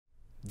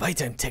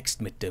Weiter im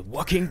Text mit The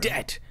Walking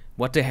Dead.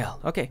 What the hell?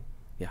 Okay.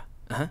 Ja.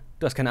 Aha.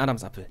 Du hast keinen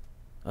Adamsapfel.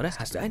 Oder?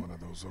 Hast du einen?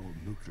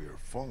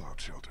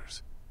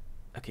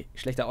 Okay,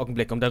 schlechter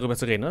Augenblick, um darüber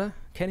zu reden, oder?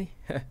 Kenny?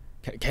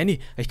 Kenny?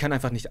 Ich kann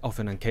einfach nicht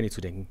aufhören, an Kenny zu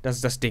denken. Das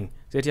ist das Ding.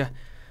 Seht ihr?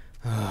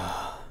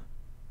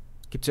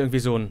 Gibt es irgendwie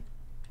so einen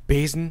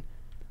Besen,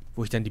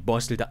 wo ich dann die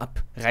Borstel da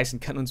abreißen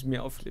kann und sie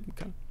mir aufleben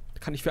kann?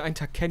 Kann ich für einen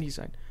Tag Kenny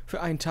sein?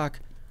 Für einen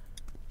Tag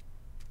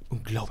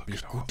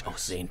unglaublich gut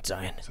aussehend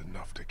sein.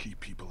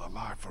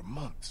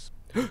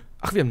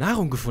 Ach, wir haben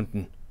Nahrung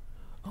gefunden.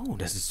 Oh,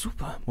 das ist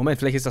super. Moment,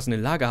 vielleicht ist das eine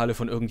Lagerhalle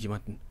von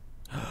irgendjemandem.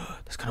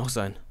 Das kann auch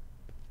sein.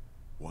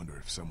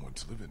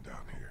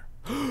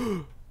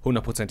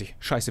 100%ig.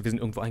 Scheiße, wir sind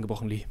irgendwo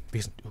eingebrochen, Lee.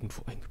 Wir sind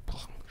irgendwo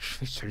eingebrochen.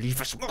 Scheiße, Lee,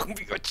 was machen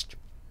wir jetzt?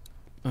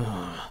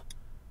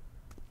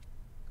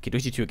 Geh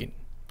durch die Tür gehen.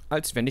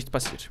 Als wenn nichts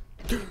passiert.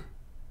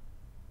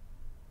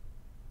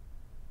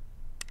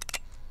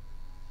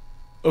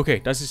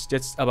 Okay, das ist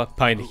jetzt aber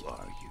peinlich.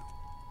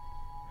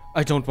 I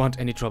don't want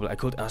any trouble. I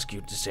could ask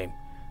you the same.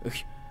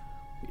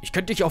 Ich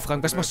könnte dich auch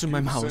fragen, was machst du in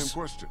meinem Haus?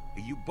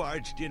 You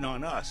barged in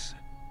on us,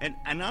 and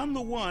I'm the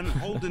one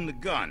holding the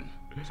gun.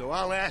 So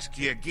I'll ask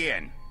you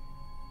again.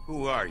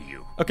 Who are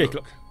you? Okay,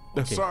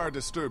 I'm sorry I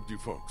disturbed you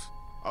folks.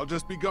 I'll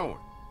just be going.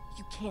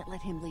 You can't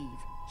let him leave.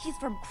 He's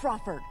from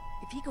Crawford.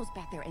 If he goes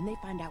back there and they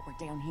find out we're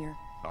down here.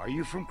 Are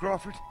you from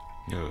Crawford?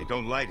 No. Hey,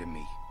 don't lie to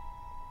me.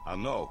 I'll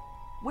know.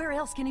 Where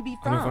else can he be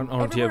from?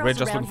 Everywhere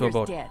else around here is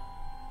dead.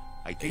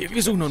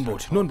 Wir suchen nur ein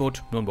Boot. Nur ein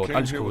Boot. Nur ein Boot.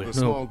 Alles cool.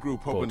 Nur ein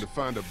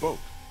Boot.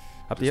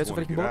 Habt ihr jetzt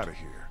zufällig ein Boot?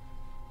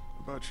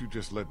 About you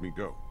just let me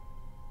go.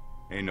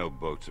 Ain't no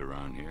boats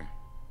around here.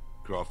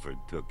 Crawford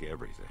took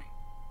everything.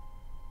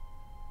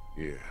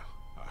 Yeah,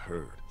 I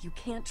heard. You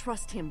can't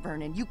trust him,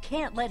 Vernon. You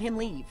can't let him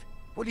leave.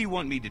 What do you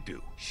want me to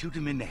do? Shoot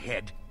him in the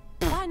head?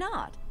 Why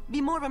not?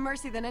 Be more of a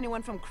mercy than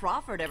anyone from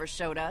Crawford ever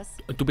showed us.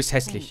 Du bist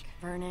hässlich.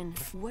 Vernon,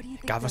 what do you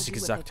think Egal, was sie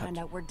gesagt hat. find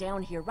out we're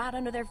down here right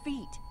under their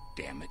feet?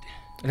 Damn it.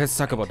 Let's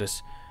talk about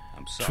this.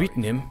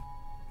 Treating him.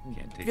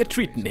 Wir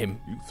treaten him.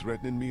 You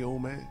threatening me,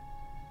 old man?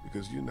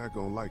 Because you're not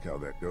gonna like how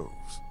that goes.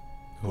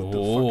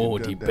 Oh,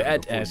 die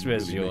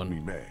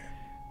Badass-Version.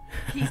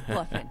 He's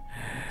bluffing.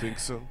 Think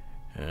so?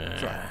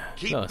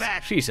 Los,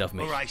 schieß auf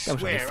mich. Komm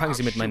schon, ich fange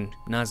sie mit meinen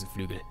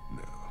Nasenflügel.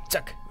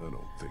 Zack. I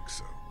don't think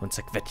so. Und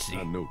zerquetsch sie.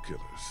 I know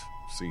killers.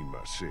 Seen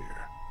my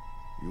share.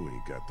 You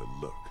ain't got the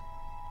look.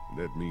 And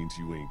that means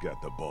you ain't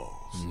got the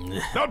balls.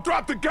 Now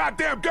drop the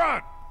goddamn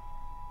gun!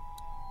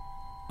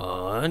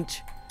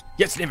 Und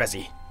jetzt nehmen wir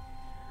sie.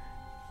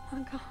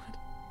 Oh God.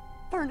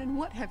 Vernon,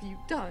 what have you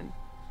done?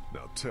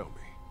 Now tell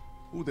me,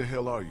 who the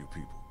hell are you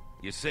people?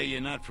 You say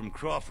you're not from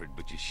Crawford,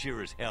 but you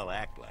sure as hell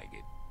act like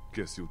it.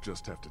 Guess you'll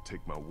just have to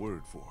take my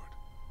word for it.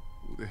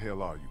 Who the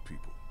hell are you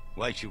people?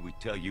 Why should we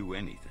tell you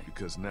anything?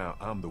 Because now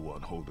I'm the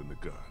one holding the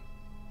gun.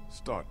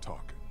 Start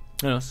talking.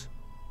 Los.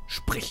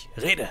 Sprich,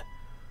 rede.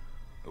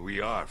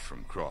 We are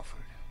from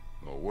Crawford.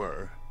 Or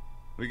were.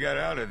 We got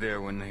out of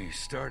there when they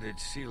started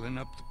sealing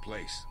up the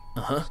place.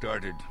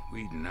 Started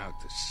weeding out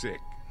the sick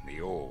and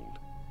the old.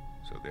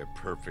 So their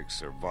perfect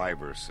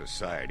survivor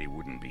society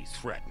wouldn't be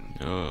threatened.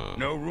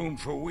 No room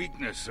for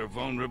weakness or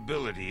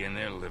vulnerability in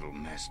their little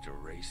master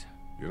race.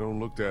 You don't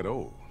look that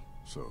old.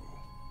 So,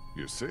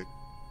 you're sick?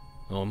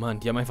 Oh Mann,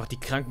 die haben einfach die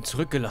Kranken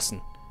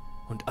zurückgelassen.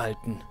 Und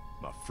Alten.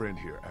 My friend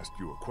here asked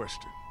you a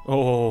question.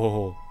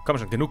 Oh, komm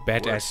schon, genug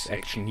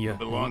Badass-Action hier.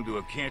 We belong to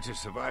a cancer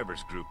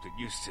survivors group that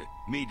used to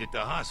meet at the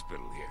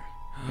hospital here.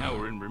 Now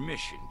we're in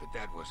remission, but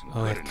that wasn't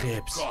good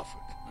enough for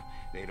Crawford.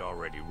 They'd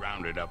already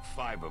rounded up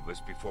 5 of us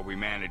before we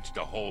managed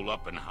to hole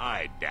up and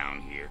hide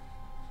down here.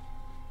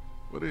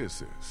 What is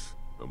this?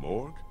 A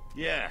morgue?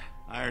 Yeah,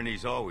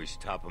 irony's always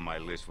top of my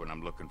list when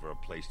I'm looking for a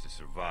place to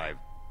survive.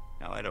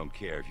 Now, I don't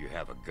care if you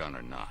have a gun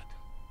or not.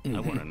 I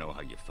want to know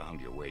how you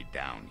found your way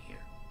down here.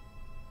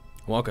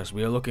 Walkers,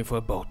 we are looking for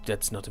a boat.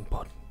 That's not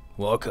important.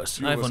 Walkers,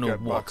 I want no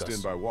walkers. Boxed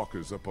in by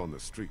walkers up on the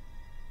street.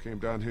 Came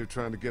down here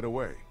trying to get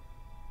away.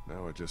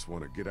 Now I just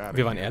want to get out of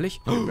Wir waren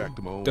ehrlich?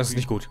 Das ist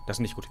nicht gut. Das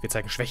ist nicht gut. Wir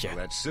zeigen Schwäche. Well,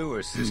 that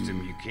sewer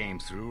system you came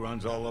through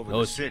runs all over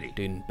the city.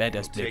 Den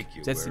Badass-Blick.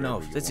 Setz ihn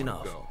auf. Setz ihn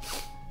auf.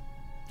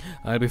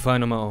 I'll be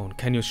fine on my own.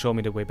 Can you show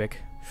me the way back?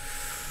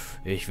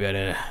 Ich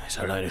werde es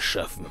alleine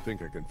schaffen. I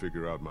think I can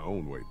figure out my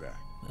own way back.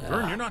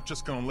 Vern, you're not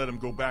just gonna let him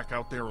go back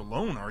out there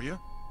alone, are you?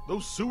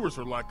 Those sewers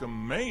are like a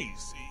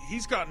maze.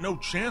 He's got no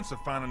chance of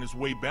finding his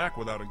way back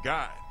without a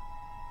guide.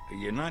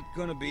 You're not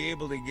gonna be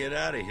able to get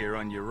out of here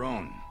on your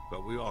own,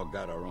 but we all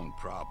got our own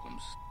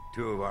problems.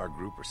 2 of our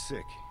group are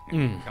sick and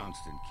in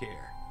constant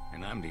care,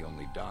 and I'm the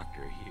only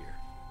doctor here.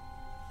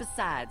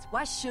 Besides,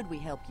 why should we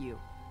help you?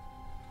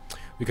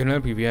 We can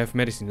help you. We have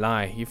medicine.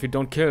 Lie. If you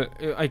don't kill,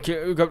 I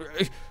kill.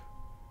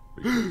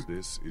 Because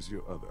this is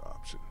your other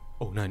option.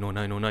 Oh nein, oh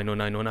nein, oh nein, oh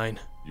nein, oh nein.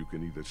 You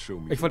can either show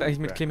me. Ich wollte eigentlich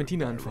mit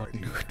Clementine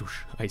antworten. Ach du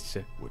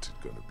Scheiße. What's it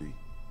gonna be?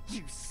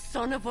 You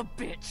son of a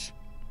bitch.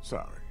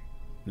 Sorry.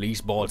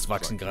 Lee's Balls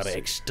wachsen gerade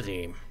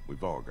extrem.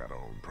 We've all got our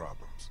own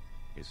problems.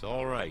 It's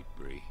all right,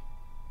 Bree.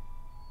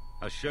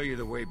 I'll show you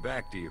the way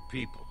back to your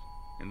people,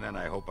 and then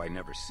I hope I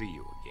never see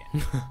you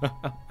again.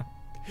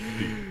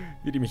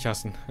 Wie die mich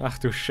hassen. Ach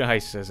du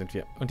Scheiße, sind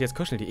wir. Und jetzt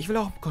kuscheln die. Ich will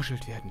auch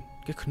gekuschelt werden.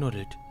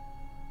 Geknuddelt.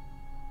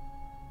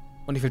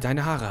 Und ich will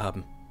deine Haare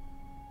haben.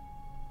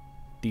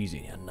 Die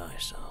sehen ja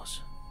nice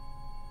aus.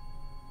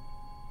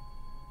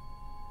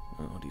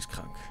 Oh, die ist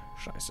krank.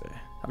 Scheiße, ey.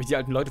 Habe ich die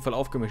alten Leute voll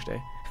aufgemischt,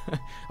 ey.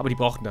 Aber die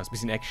brauchten das.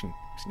 Bisschen Action.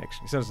 Bisschen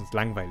Action. Ist ja sonst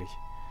langweilig.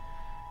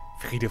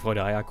 Friede,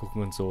 Freude,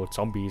 Eierkuchen und so.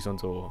 Zombies und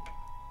so.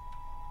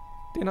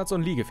 Denen hat so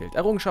ein Lee gefehlt.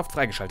 Errungenschaft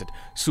freigeschaltet.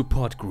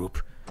 Support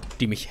Group.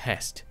 Die mich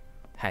hasst.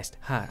 Hasst.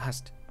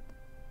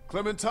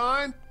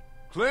 Clementine?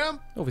 Clem?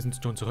 Oh, wir sind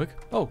schon zurück.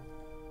 Oh.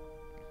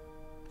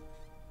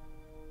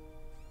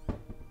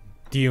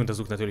 Die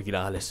untersucht natürlich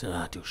wieder alles.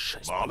 Ah, du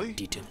scheiß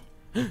Banditin.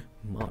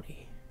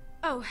 Molly.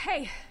 Oh,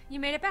 hey, you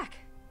made it back.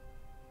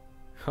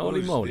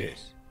 Holy moly.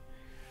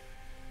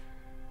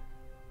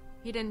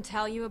 He didn't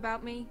tell you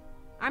about me?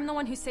 I'm the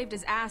one who saved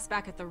his ass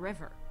back at the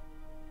river.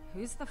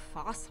 Who's the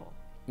fossil?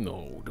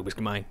 No, du bist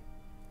gemein.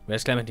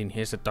 Where's Clementine?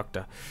 Here's the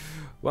doctor.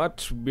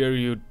 What were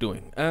you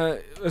doing?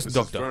 It's a This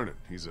doctor. is Vernon.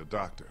 He's a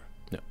doctor.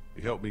 No.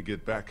 He helped me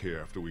get back here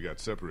after we got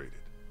separated.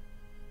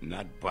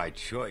 Not by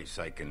choice,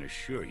 I can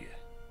assure you.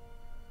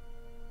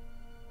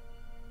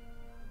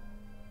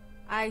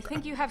 I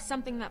think you have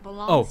something that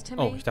belongs to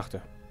me. Oh, ich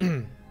dachte.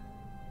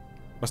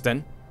 Was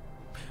denn?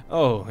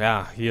 Oh,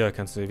 ja, hier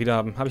kannst du wieder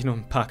haben. Habe ich noch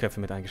ein paar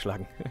Köpfe mit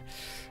eingeschlagen.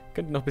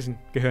 Könnte noch ein bisschen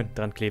Gehirn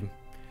dran kleben.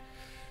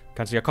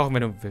 Kannst du ja kochen,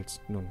 wenn du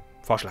willst. Nur ein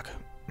Vorschlag.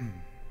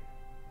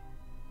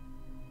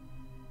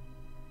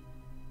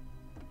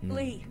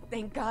 Lee,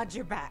 thank God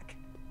you're back.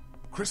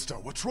 Krista,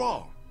 what's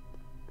wrong?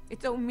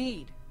 It's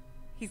Omid.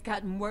 He's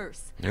gotten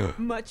worse. Ja.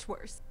 Much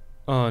worse.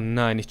 Oh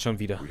nein, nicht schon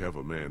wieder. We have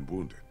a man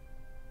wounded.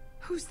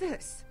 Who's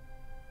this?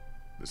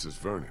 This is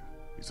Vernon.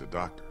 He's a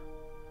doctor.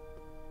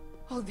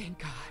 Oh, thank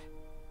God.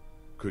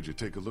 Could you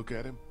take a look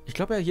at him? Ich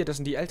glaube ja hier, das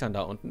sind die Eltern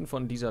da unten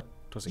von dieser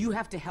Tussi. You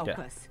have to help Ja.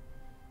 us.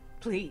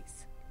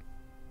 Please.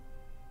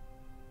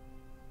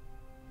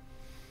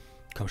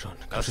 Komm schon, I'll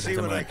komm schon. see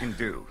langsam what I rein. can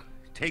do.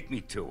 Take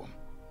me to him.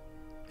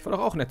 Ich war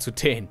doch auch nett zu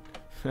denen.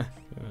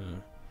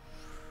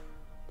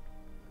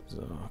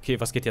 So, okay,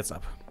 was geht jetzt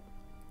ab?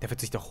 Der wird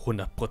sich doch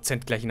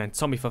 100% gleich in einen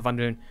Zombie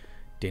verwandeln,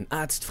 den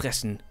Arzt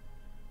fressen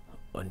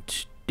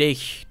und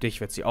dich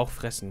wird sie auch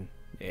fressen.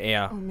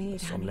 Er, Omid,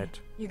 das honey,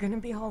 Omelett. you're gonna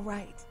be all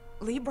right.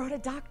 Lee brought a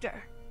doctor.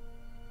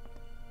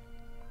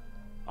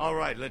 All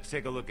right, let's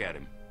take a look at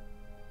him.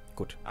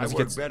 Gut, I was ich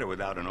work jetzt... better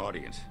without an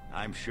audience.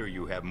 I'm sure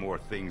you have more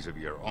things of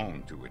your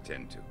own to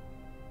attend to.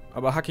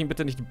 Aber hack ihm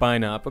bitte nicht die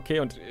Beine ab, okay?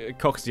 Und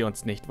koch sie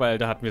uns nicht, weil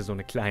da hatten wir so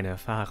eine kleine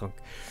Erfahrung.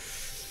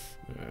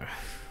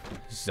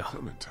 So.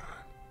 Clementine.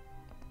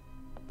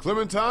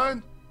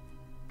 Clementine?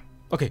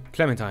 Okay,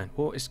 Clementine.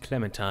 Wo ist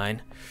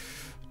Clementine?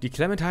 Die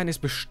Clementine ist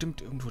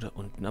bestimmt irgendwo da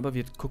unten, aber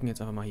wir gucken jetzt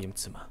einfach mal hier im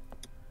Zimmer.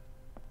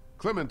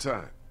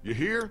 Clementine, you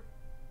here?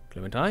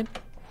 Clementine?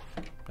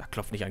 Da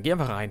klopft nicht an, geh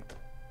einfach rein.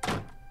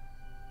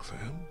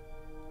 Clem?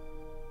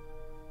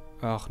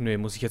 Ach nee,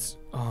 muss ich jetzt...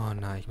 Oh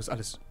nein, ich muss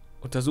alles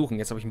untersuchen.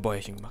 Jetzt habe ich ein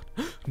Bäuerchen gemacht.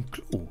 Ein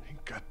Klo.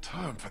 Ain't got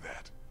time for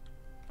that.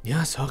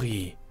 Ja,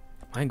 sorry.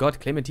 Mein Gott,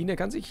 Clementine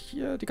kann sich...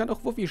 Die kann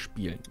auch Wuffi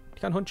spielen. Die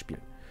kann Hund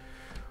spielen.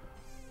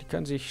 Die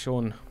kann sich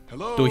schon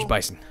Hello?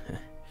 durchbeißen.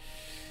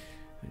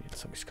 Wenn jetzt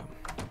Zombies kommen.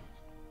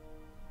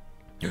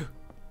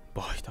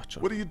 Boah, ich dachte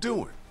schon. What are you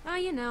doing? Oh,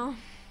 you know,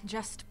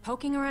 just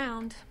poking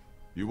around.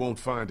 You won't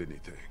find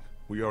anything.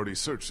 We already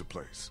searched the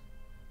place.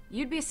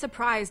 You'd be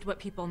surprised what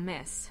people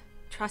miss.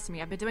 Trust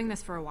me, I've been doing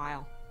this for a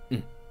while.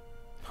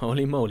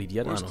 Holy moly, die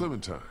hat Where's Ahnung.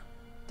 Clementine?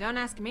 Don't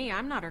ask me,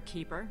 I'm not her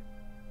keeper.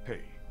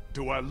 Hey,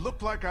 do I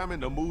look like I'm in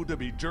the mood to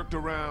be jerked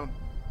around?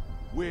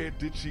 Where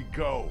did she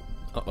go?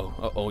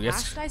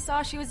 Jetzt... Last I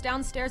saw, she was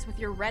downstairs with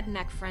your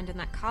redneck friend and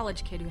that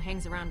college kid who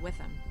hangs around with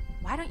him.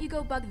 Why don't you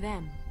go bug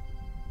them?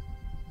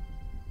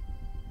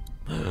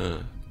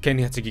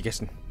 Kenny hat sie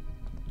gegessen.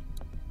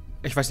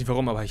 Ich weiß nicht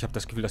warum, aber ich habe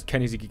das Gefühl, dass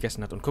Kenny sie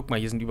gegessen hat. Und guck mal,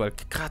 hier sind überall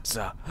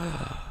Kratzer.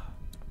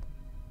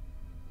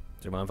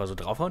 Sollen wir einfach so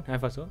draufhauen?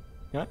 Einfach so?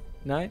 Ja?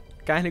 Nein?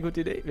 Keine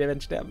gute Idee. Wir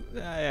werden sterben.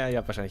 Ja, ihr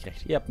habt wahrscheinlich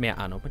recht. Ihr habt mehr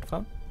Ahnung mit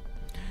Frauen.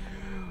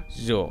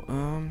 So,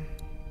 gehen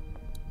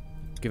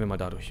wir mal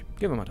dadurch.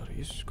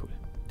 Ist cool.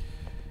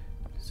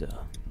 So.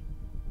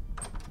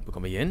 Wo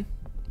kommen wir hier hin?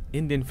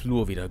 In den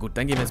Flur wieder. Gut,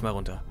 dann gehen wir jetzt mal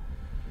runter.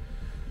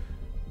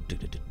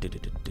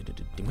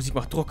 Die Musik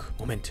macht Druck.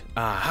 Moment.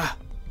 Aha.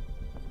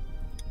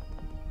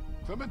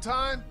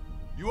 Clementine?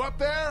 You up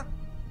there?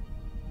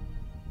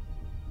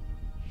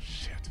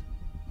 Shit.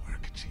 Where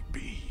could she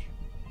be?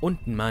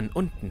 Unten, Mann,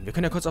 unten. Wir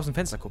können ja kurz aus dem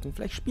Fenster gucken.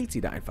 Vielleicht spielt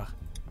sie da einfach.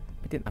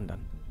 Mit den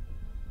anderen.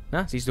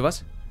 Na, siehst du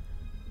was?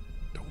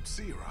 Don't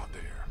see her out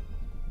there.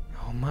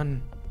 Oh,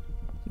 Mann.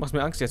 Du machst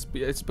mir Angst jetzt.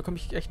 Jetzt bekomme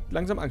ich echt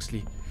langsam Angst,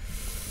 Lee.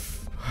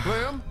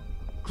 Clem?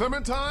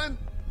 Clementine?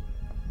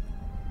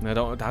 Na,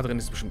 da drin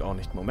ist es bestimmt auch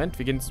nicht. Moment,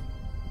 wir gehen's...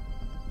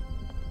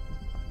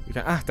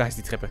 Ach, da ist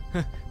die Treppe.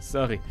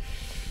 Sorry.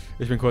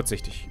 Ich bin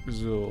kurzsichtig.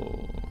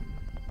 So.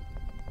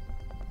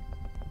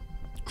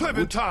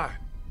 Clementine!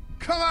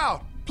 Come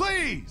out,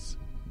 please!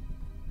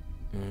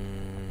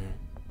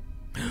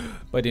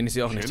 Bei denen ist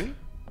sie auch nicht. Kenny?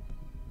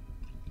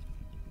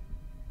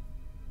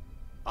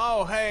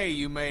 Oh, hey,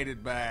 you made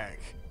it back.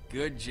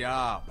 Good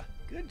job.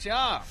 Good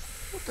job.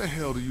 What the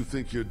hell do you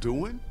think you're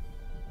doing?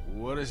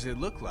 What does it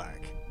look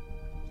like?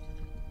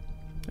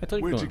 Er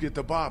trinkt Where'd nur. you get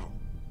the bottle?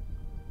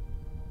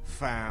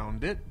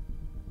 Found it.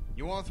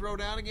 You want to throw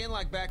down again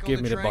like back Give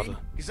on me the the train?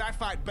 bottle. Because I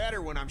fight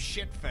better when I'm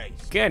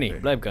shit-faced. Kenny,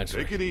 bleib ganz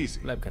Take ruhig. it easy.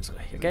 Bleib ganz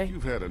ruhig, okay?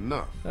 You've had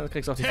enough. Dann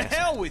kriegst du auch die To Fresse.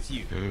 hell with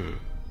you.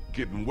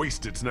 Getting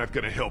wasted's not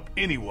gonna help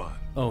anyone.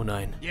 Oh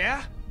nein.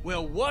 Yeah?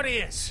 Well, what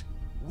is?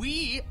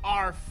 We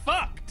are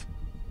fucked.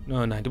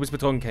 Oh nein, du bist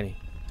betrunken, Kenny.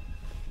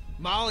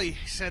 Molly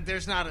said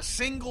there's not a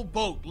single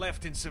boat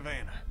left in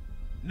Savannah.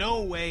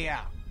 No way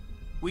out.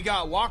 We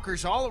got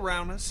walkers all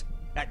around us.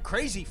 That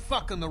crazy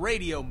fuck on the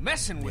radio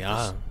messing with Ja.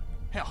 us.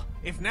 Hell,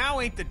 if now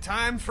ain't the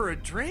time for a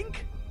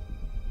drink?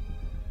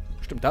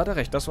 Stimmt, da hat er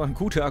recht. Das waren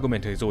gute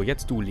Argumente. So,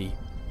 jetzt du, Lee.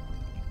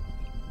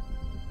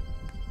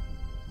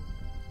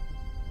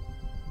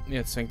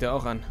 Jetzt fängt er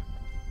auch an.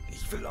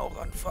 Ich will auch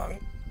anfangen.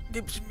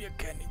 Gib's mir,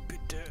 Kenny,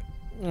 bitte.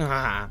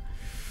 Ah.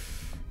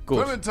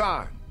 Gut,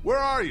 Clementine, where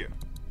are you?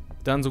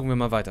 dann suchen wir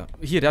mal weiter.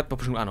 Hier, der hat doch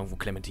bestimmt Ahnung, wo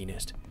Clementine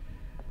ist.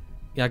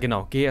 Ja,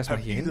 genau. Geh erstmal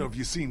Have hier either hin. of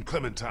you seen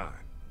Clementine?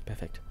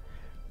 Perfekt.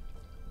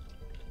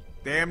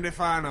 Damned if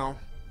I know.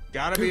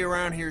 Gotta be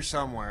around here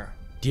somewhere.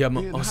 Die haben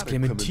Man, aus how did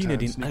Clementine Clementine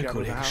den sneak out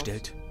Alkohol of the house?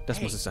 hergestellt. Das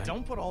Hey, muss es sein.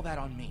 don't put all that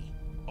on me.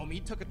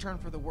 Omid took a turn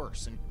for the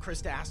worse, and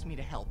Krista asked me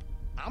to help.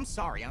 I'm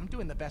sorry, I'm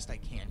doing the best I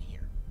can here.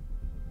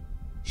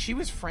 She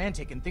was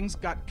frantic, and things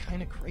got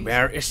kind of crazy.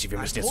 Wer ist sie? Wir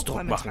I müssen jetzt told Druck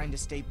Clementine machen. to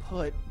stay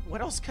put.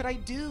 What else could I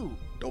do?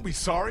 Don't be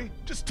sorry.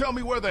 Just tell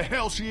me where the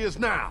hell she is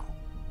now.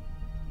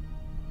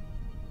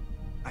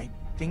 I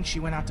think she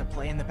went out to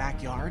play in the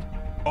backyard.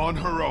 On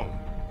her own.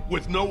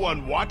 With no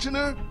one watching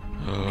her?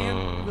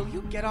 Man, will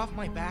you get off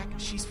my back?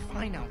 She's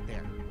fine out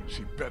there.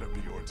 She better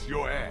be or it's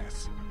your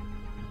ass.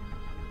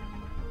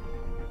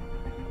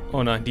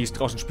 Oh nein, die ist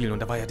draußen spielen. Und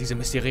da war ja diese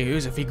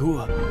mysteriöse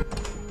Figur.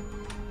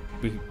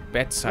 Wie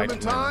Bedside.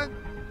 Clementine?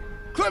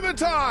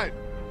 Clementine!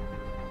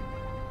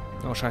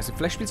 Oh, scheiße.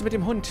 Vielleicht spielt sie mit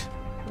dem Hund.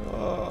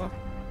 Oh.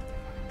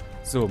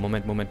 So,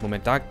 Moment.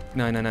 Da,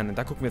 nein.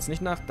 Da gucken wir jetzt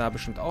nicht nach. Da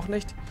bestimmt auch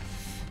nicht.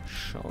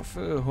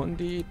 Schaufel,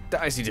 Hundi.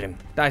 Da ist sie drin.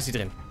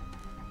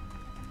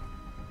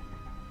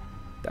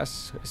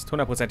 Das ist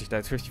hundertprozentig da.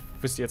 Ich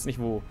wüsste jetzt nicht,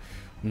 wo...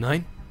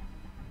 Nein.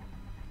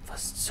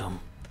 Was zum...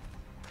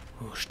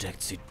 Wo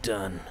steckt sie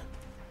dann?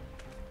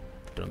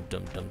 Dum.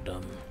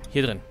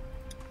 Hier drin.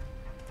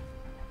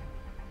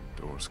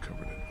 Door's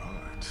covered in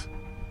vines.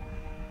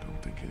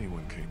 Don't think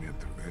anyone came in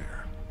through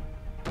there.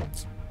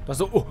 Das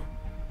so... Oh.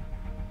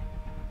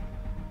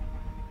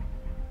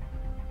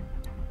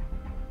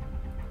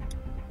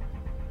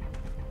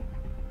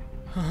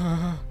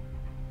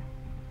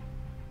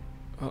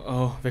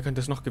 Oh, wer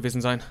könnte es noch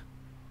gewesen sein?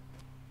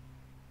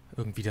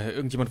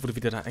 Irgendjemand wurde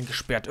wieder da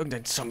eingesperrt.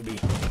 Irgendein Zombie.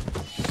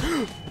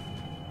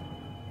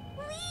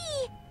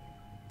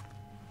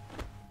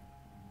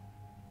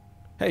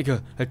 Hey,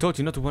 girl, I told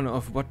you not to run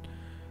off. What?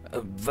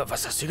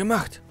 Was hast du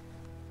gemacht?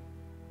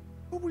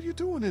 What were you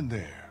doing in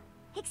there?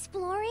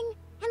 Exploring?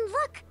 And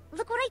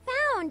look what I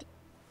found.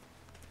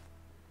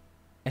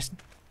 Essen?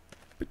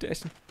 Bitte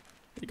essen.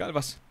 Egal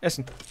was.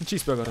 Essen. Ein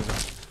Cheeseburger oder so.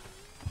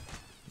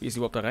 Wie ist sie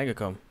überhaupt da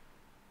reingekommen?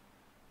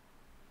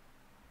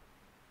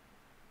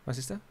 Was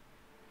ist da?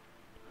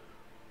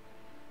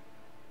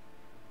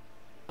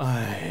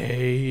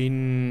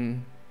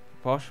 Ein...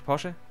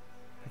 Porsche?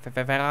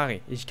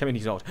 Ferrari. Ich kenne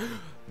mich nicht so aus.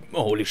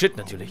 Oh, holy shit,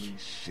 natürlich. Holy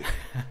shit.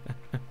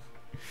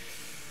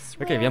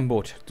 Okay, wir haben ein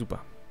Boot.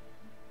 Super.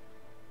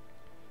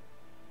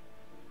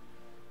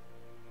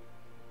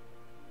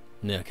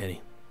 Na,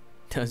 Kenny.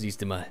 Da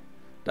siehst du mal.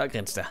 Da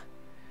grenzt er.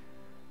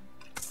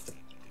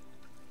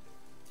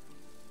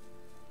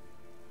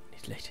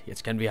 Nicht schlecht.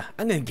 Jetzt können wir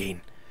angeln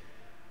gehen.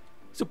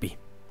 Supi.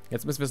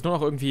 Jetzt müssen wir es nur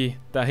noch irgendwie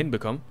dahin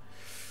bekommen.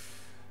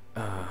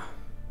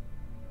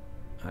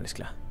 Alles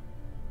klar.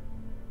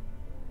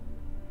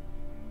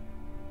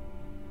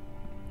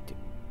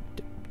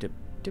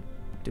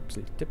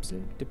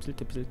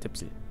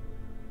 Tipsel.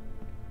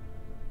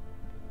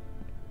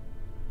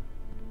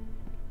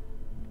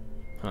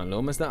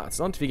 Hallo, Mr.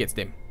 Arzt. Und wie geht's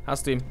dem?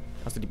 Hast du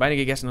die Beine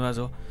gegessen oder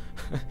so?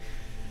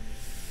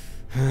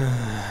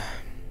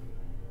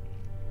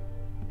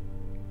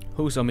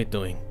 Who's Omid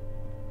doing?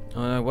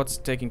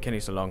 What's taking Kenny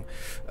so long?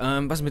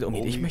 Was ist mit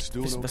Omid? Ich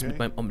möchte wissen, was mit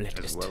meinem Omelett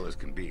As ist. well as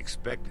can be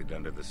expected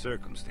under the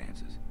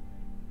circumstances.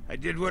 I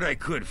did what I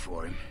could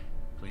for him.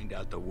 Cleaned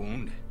out the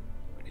wound,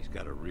 but he's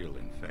got a real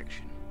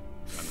infection.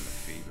 Running a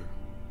fever.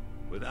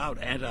 Without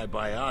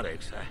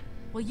antibiotics,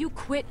 Will you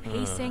quit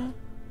pacing?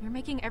 You're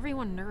making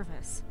everyone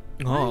nervous.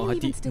 Oh, Why are you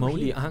hat die even still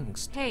Molly here?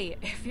 Angst. Hey,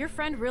 if your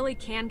friend really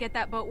can get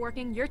that boat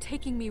working, you're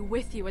taking me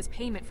with you as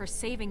payment for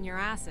saving your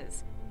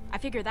asses. I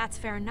figure that's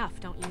fair enough,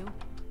 don't you?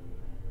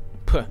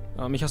 Puh,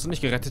 aber mich hast du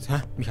nicht gerettet,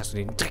 hä? Mich hast du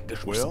in den Dreck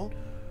geschmissen. Well,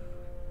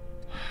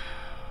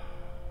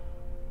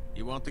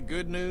 You want the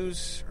good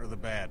news or the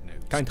bad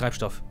news? Kein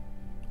Treibstoff.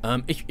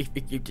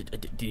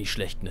 Die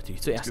schlechten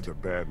natürlich let's zuerst. get the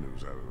bad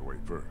news out of the way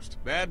first.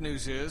 Bad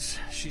news is,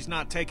 she's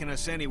not taking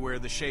us anywhere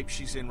the shape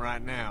she's in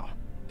right now.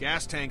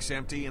 Gas tank's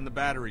empty and the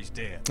battery's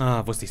dead.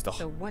 Ah, wusste ich's doch.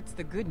 So what's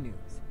the good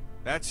news?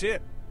 That's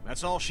it.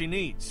 That's all she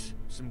needs.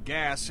 Some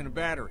gas and a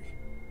battery.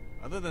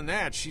 Other than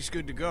that, she's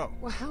good to go.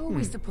 Well, how are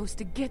we supposed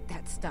to get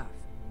that stuff?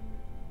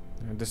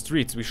 The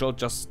streets, we should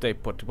just stay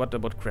put. What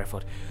about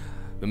Crawford?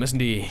 Wir müssen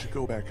die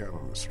Go back out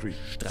on the street.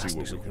 Straßen See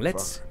what we durchsuchen. can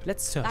Let's find.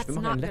 search. That's Wir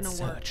machen not ein gonna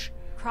Let's work. Search.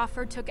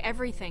 Crawford took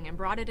everything and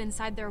brought it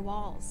inside their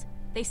walls.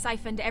 They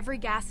siphoned every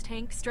gas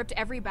tank, stripped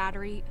every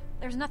battery.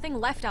 There's nothing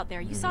left out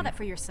there. You saw that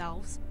for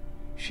yourselves.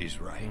 She's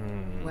right.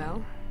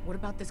 Well, what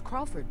about this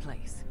Crawford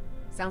place?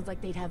 Sounds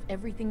like they'd have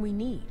everything we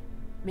need.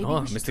 Maybe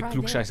Oh, we should Mr. try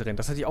Klugscheißerin.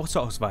 Das hatte ich auch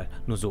zur Auswahl.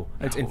 Nur so,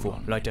 als Info.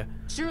 Leute.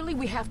 Surely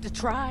we have to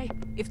try.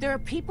 If there are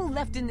people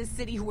left in this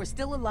city who are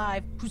still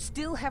alive, who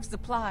still have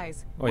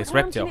supplies, Oh, jetzt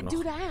what rappt harm ihr can auch it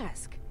do noch. to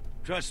ask?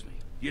 Trust me,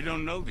 you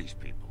don't know these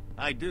people.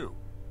 I do.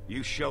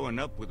 You showing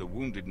up with a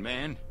wounded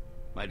man,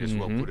 might as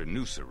well put a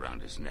noose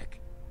around his neck.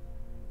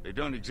 They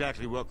don't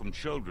exactly welcome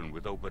children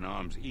with open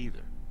arms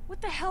either.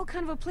 What the hell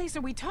kind of a place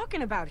are we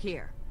talking about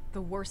here?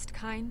 The worst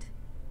kind.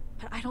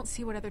 But I don't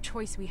see what other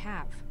choice we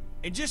have.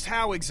 And just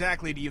how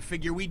exactly do you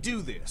figure we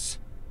do this?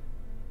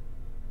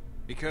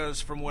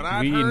 Because from what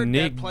I've We heard,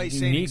 need, that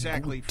place ain't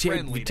exactly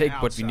friendly we to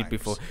take what we need outsiders.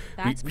 before.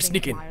 That's We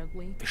sneak in.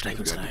 wildly. Wir schleichen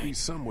uns There's got to be rein.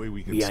 some way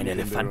we can Wie sneak ein in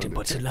there Elefant im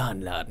undetected.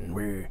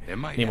 Porzellanladen. There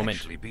might Nee, Moment.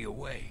 actually be a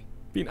way.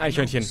 Wie ein I know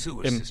the Eichhörnchen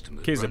sewer im system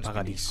that runs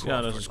Käseparadies. beneath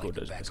Ja, das Crawford ist gut. like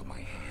Das the ist back of besser.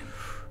 my hand.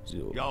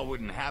 So. Y'all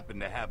wouldn't happen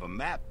to have a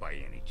map by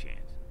any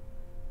chance.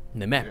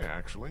 Eine Map. Yeah,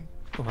 actually.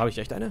 Oh, habe ich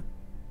echt eine?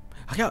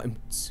 Ach ja, im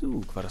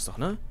Zug war das doch,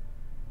 ne?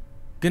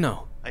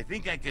 Genau. I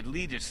think I could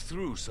lead us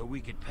through so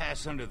we could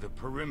pass under the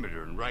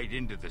perimeter and right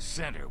into the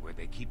center where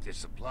they keep their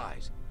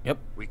supplies. Yep.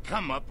 We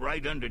come up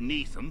right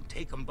underneath them,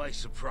 take them by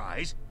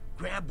surprise,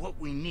 grab what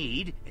we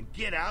need, and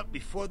get out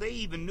before they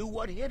even knew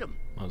what hit them.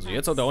 Also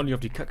jetzt haut er ordentlich auf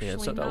die Kacke.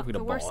 Jetzt Actually hat er auch not wieder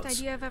the worst Balls.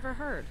 idea I've ever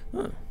heard.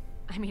 Hm.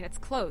 I mean, it's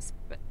close,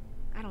 but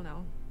I don't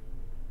know.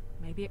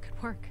 Maybe it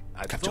could work.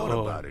 I've Got thought to-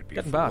 about it got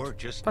einen before, Bart.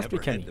 just Fast wie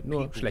never had Kenny, the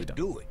nur people to schlechter.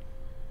 do it.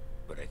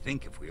 But I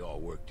think if we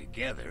all work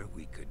together,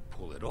 we could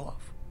pull it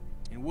off.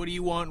 And what do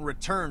you want in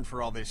return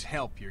for all this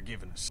help you're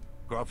giving us?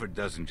 Crawford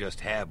doesn't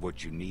just have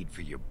what you need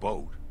for your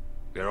boat.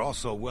 They're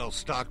also well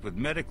stocked with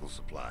medical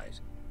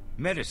supplies.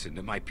 Medicine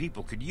that my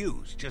people could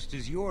use, just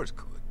as yours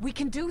could. We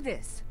can do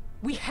this.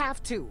 We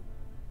have to.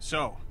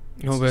 So, Oh,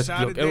 it's wer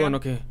decided Block then?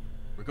 okay.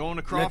 We're going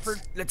to Crawford?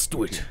 Let's do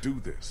We it. can do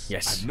this.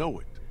 Yes. I know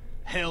it.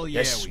 Hell yeah,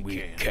 Yes, we we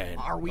can. can.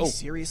 Are we Oh,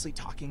 seriously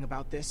talking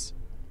about this?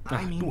 Ach,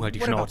 I mean, du halt die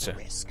what about the Schnauze.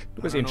 risk?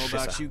 Du I bist eh don't ein know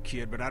about Schisser. you,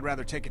 kid, but I'd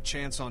rather take a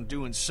chance on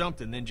doing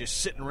something than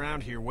just sitting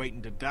around here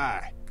waiting to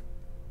die.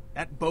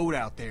 That boat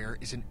out there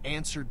is an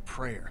answered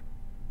prayer.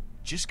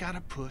 Just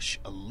gotta push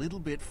a little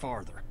bit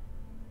farther.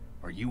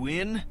 Are you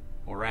in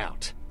or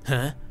out?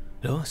 Hä?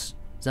 Los,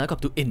 sag,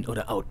 ob du in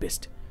oder out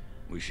bist.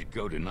 We should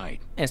go tonight.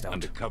 Er ist out.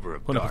 Under cover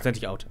of dark.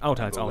 100%ig out.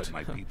 Outer als Go out. let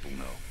my people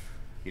know.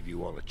 Give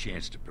you all a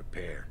chance to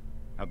prepare.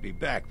 I'll be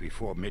back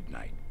before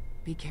midnight.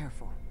 Be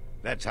careful.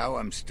 That's how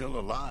I'm still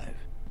alive.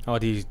 Aber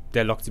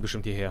der lockt sie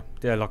bestimmt hierher.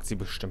 Der lockt sie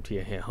bestimmt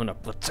hierher.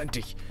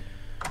 100%ig.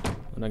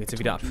 Und dann geht sie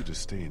wieder ab. You to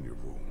stay in your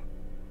room.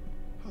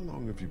 How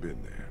long have you been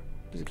there?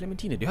 Diese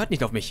Clementine, die hört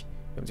nicht auf mich.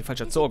 Wir haben sie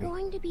falsch Is it erzogen.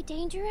 going to be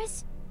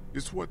dangerous?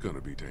 It's what gonna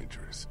be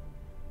dangerous?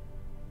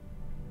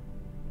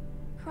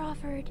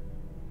 Crawford.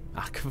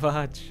 Ach,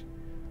 Quatsch.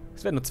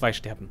 Es werden nur 2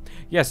 sterben.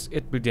 Yes,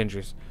 it will be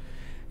dangerous.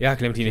 Ja,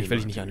 Clementine, ich will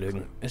dich nicht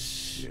anlügen.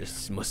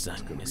 Es muss sein.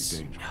 It's gonna be Es,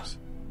 ja. dangerous.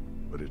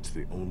 But it's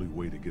the only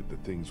way to get the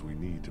things we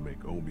need to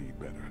make Omi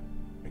better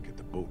and get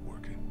the boat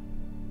working.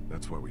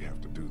 That's why we have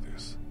to do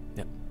this.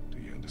 Ja. Do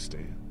you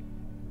understand?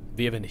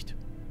 Wehe, wenn nicht.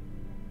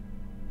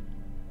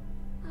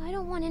 I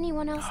don't want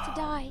anyone else to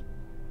die.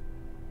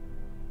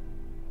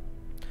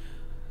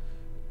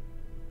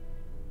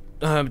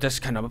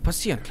 Das kann aber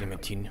passieren,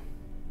 Clementine.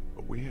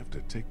 But we have to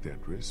take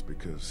that risk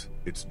because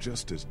it's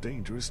just as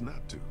dangerous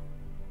not to.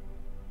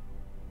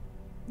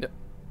 Ja,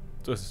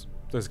 so ist es.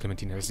 So ist es,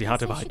 Clementine. Das ist die Guess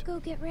harte I Wahrheit. should go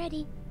get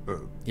ready.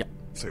 Ja.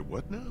 Say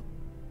what now?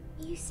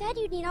 You said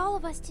you'd need all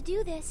of us to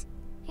do this,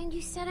 and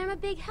you said I'm a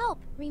big help,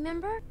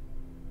 remember?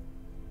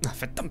 Ach,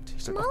 verdammt,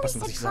 ich soll Molly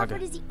aufpassen, was said ich sage.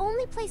 Crawford is the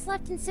only place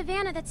left in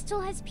Savannah that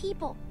still has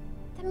people.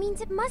 That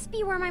means it must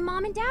be where my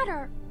mom and dad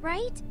are,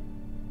 right?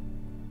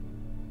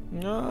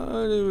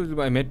 Ja,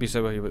 I might be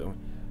selber hier.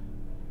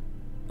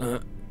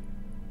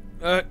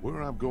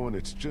 Where I'm going,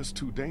 it's just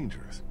too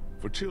dangerous.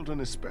 For children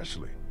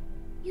especially.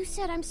 You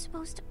said I'm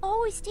supposed to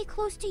always stay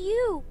close to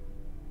you.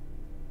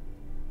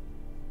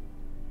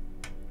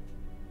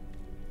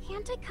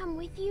 Can't I come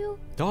with you?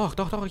 Doch,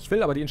 ich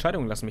will, aber die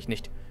Entscheidungen lassen mich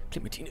nicht.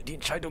 Clementine, die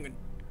Entscheidungen.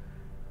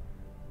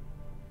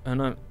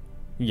 Nein.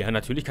 Ja,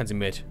 natürlich kann sie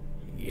mit.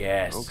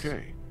 Yes.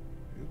 Okay,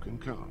 you can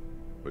come.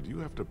 But you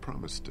have to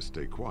promise to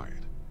stay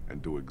quiet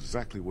and do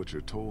exactly what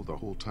you're told the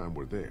whole time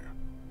we're there.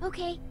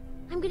 Okay,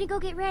 I'm gonna go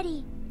get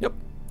ready. Jupp,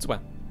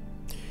 super.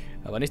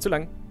 Aber nicht zu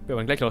lang. Wir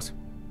wollen gleich los.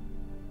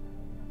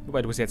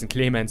 Wobei, du bist jetzt ein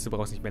Clemens, du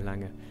brauchst nicht mehr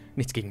lange.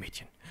 Nichts gegen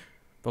Mädchen.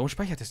 Warum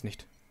speichert es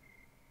nicht?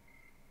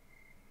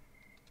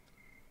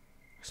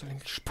 Was soll denn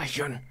nicht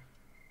speichern?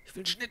 Ich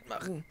will einen Schnitt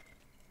machen.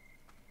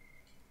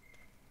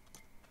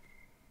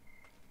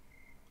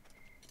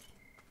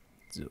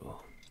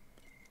 So.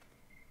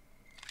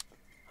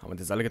 Haben wir uns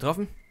jetzt alle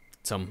getroffen?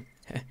 Zum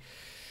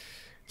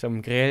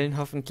Grillen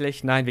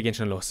hoffentlich. Nein, wir gehen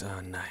schon los.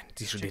 Oh nein,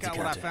 sie studiert die Check out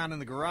what I Karte. found in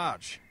the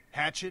garage.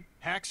 Hatchet,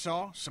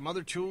 hacksaw, some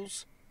other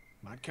tools.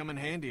 Might come in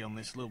handy on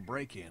this little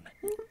break-in.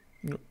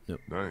 No.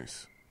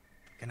 Nice.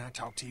 Can I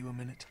talk to you a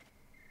minute?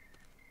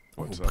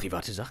 Oh, What's up?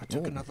 private Sachen.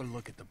 Took Oh. another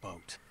look at the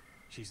boat.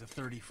 She's a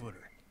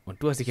 30-footer. Und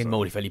du hast dich in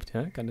Molly verliebt,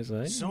 hä? Kann das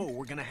sein? So,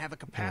 we're gonna have a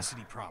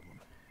capacity problem.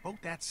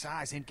 Boat that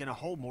size ain't gonna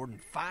hold more than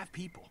 5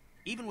 people,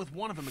 even with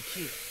one of them a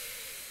kid.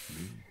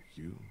 Me,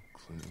 you,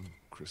 Clem,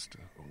 Krista,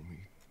 Omi,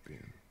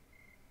 Ben,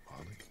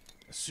 Molly.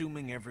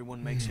 Assuming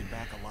everyone makes it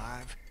back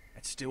alive,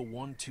 that's still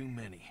one too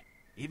many.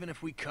 Even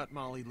if we cut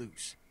Molly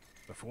loose.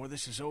 Before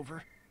this is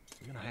over,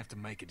 we're gonna have to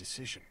make a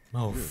decision.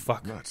 Oh, You're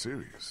fuck. not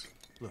serious.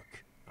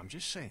 Look, I'm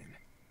just saying,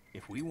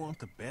 if we want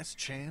the best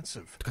chance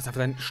of... Du kannst einfach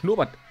deinen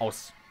Schnurrbart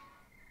aus.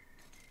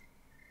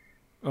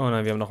 Oh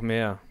nein, wir haben noch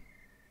mehr.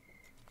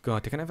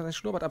 Gott, der kann einfach seinen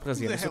Schnurrbart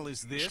abrasieren. Who the Das hell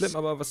is ist this? schlimm,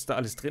 aber was da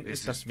alles drin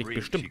ist, das wiegt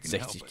bestimmt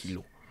 60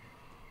 Kilo.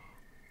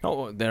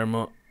 Oh, the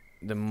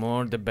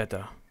more the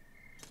better.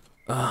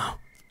 Ah,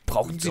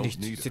 brauchen sie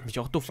nicht. Sie hat mich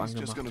auch doof She's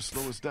just gonna angemacht.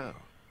 slow us down.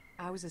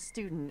 I was a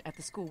student at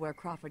the school where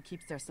Crawford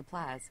keeps their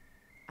supplies.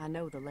 I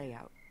know the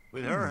layout.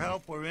 With her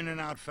help, we're in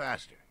and out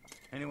faster.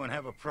 Anyone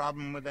have a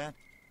problem with that?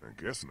 I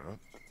guess not.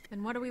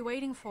 Then what are we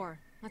waiting for?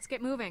 Let's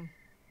get moving.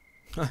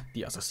 Ha,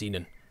 die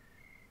Assassinen.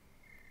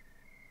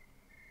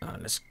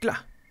 Alles klar.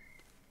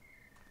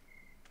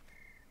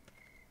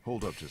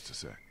 Hold up just a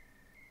sec.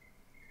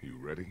 You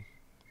ready?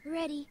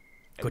 Ready.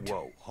 Good.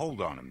 Whoa,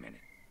 hold on a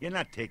minute. You're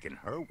not taking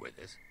her with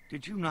us.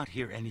 Did you not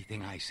hear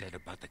anything I said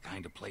about the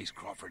kind of place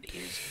Crawford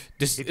is?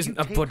 Das If ist you ein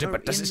take Abort, her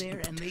das in ist...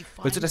 there and they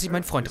find Willst du, dass ich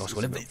meinen Freund This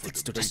raushole? isn't up for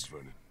Willst du das? debate,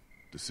 Vernon.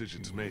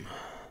 Decision's made.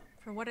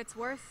 For what it's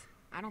worth,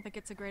 I don't think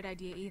it's a great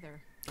idea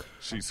either.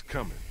 She's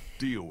coming.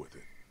 Deal with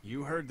it.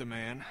 You heard the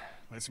man.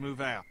 Let's move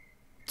out.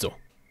 So.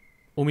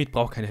 Omid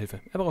braucht keine Hilfe.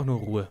 Er braucht nur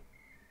Ruhe.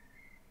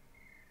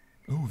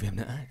 Oh, wir haben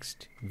eine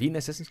Axt. Wie in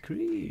Assassin's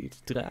Creed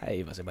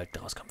 3, was ja bald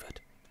rauskommen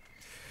wird.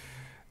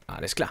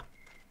 Alles klar.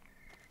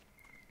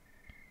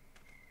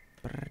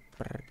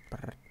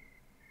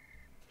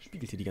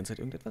 Spiegelt hier die ganze Zeit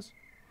irgendetwas?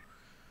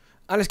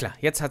 Alles klar,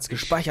 jetzt hat's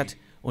gespeichert.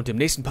 Und im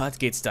nächsten Part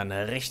geht's dann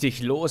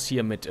richtig los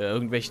hier mit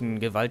irgendwelchen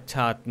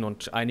Gewalttaten.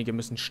 Und einige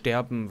müssen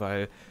sterben,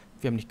 weil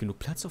wir haben nicht genug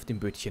Platz auf dem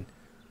Bötchen.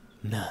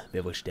 Na,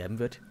 wer wohl sterben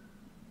wird?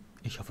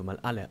 Ich hoffe mal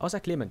alle, außer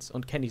Clemens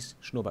und Kennys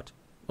Schnurrbart.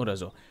 Oder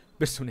so.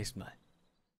 Bis zum nächsten Mal.